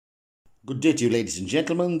Good day to you, ladies and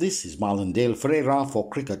gentlemen. This is Marlon Dale Ferreira for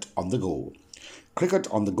Cricket on the Go. Cricket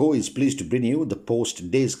on the Go is pleased to bring you the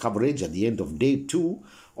post-day's coverage at the end of day 2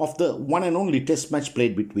 of the one and only test match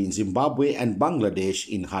played between Zimbabwe and Bangladesh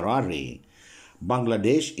in Harare.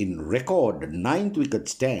 Bangladesh in record 9th wicket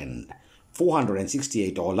stand,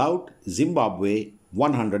 468 all out, Zimbabwe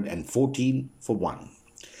 114 for 1.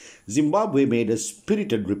 Zimbabwe made a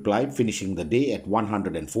spirited reply, finishing the day at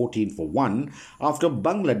 114 for 1 after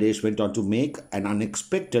Bangladesh went on to make an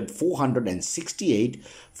unexpected 468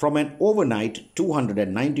 from an overnight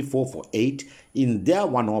 294 for 8 in their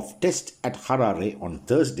one-off test at Harare on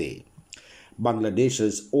Thursday.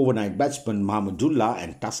 Bangladesh's overnight batsmen Mahmudullah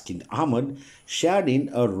and Taskin Ahmed shared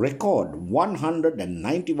in a record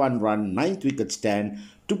 191-run 9th wicket stand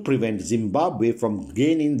to prevent Zimbabwe from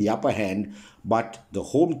gaining the upper hand, but the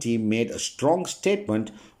home team made a strong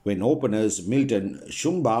statement when openers Milton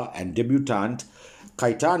Shumba and debutant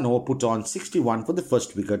Kaitano put on 61 for the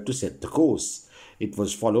first wicket to set the course. It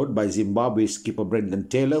was followed by Zimbabwe skipper Brendan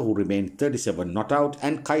Taylor, who remained 37 not out,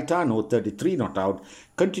 and Kaitano 33 not out,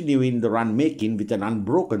 continuing the run-making with an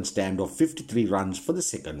unbroken stand of 53 runs for the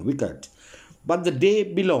second wicket. But the day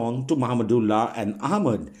belonged to Mahmudullah and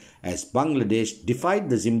Ahmed, as Bangladesh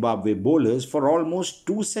defied the Zimbabwe bowlers for almost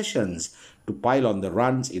 2 sessions to pile on the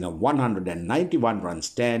runs in a 191-run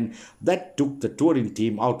stand that took the touring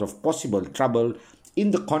team out of possible trouble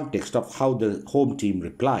in the context of how the home team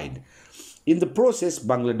replied. In the process,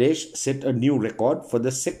 Bangladesh set a new record for the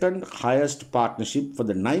second highest partnership for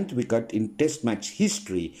the 9th wicket in Test match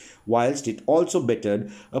history, whilst it also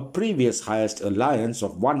bettered a previous highest alliance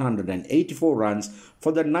of 184 runs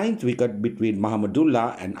for the 9th wicket between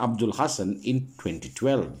Mahmudullah and Abdul Hassan in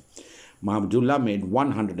 2012. Mahmudullah made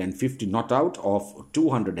 150 not out of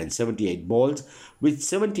 278 balls with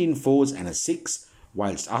 17 fours and a 6,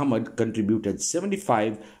 whilst Ahmed contributed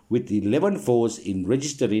 75 with 11 fours in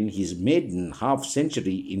registering his maiden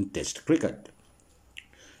half-century in Test cricket.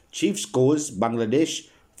 Chief scores: Bangladesh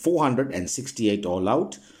 468 all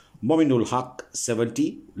out, Mominul Haq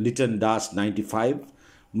 70, Liton Das 95,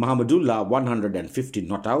 Mahmudullah 150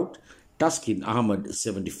 not out, Taskin Ahmed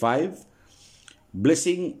 75,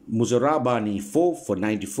 Blessing Muzarabani 4 for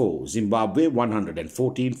 94, Zimbabwe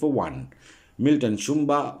 114 for 1. Milton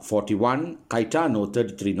Shumba 41, Kaitano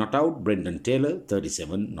 33 not out, Brendan Taylor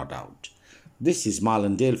 37 not out. This is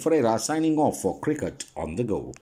Marlon Dale Ferreira signing off for Cricket on the Go.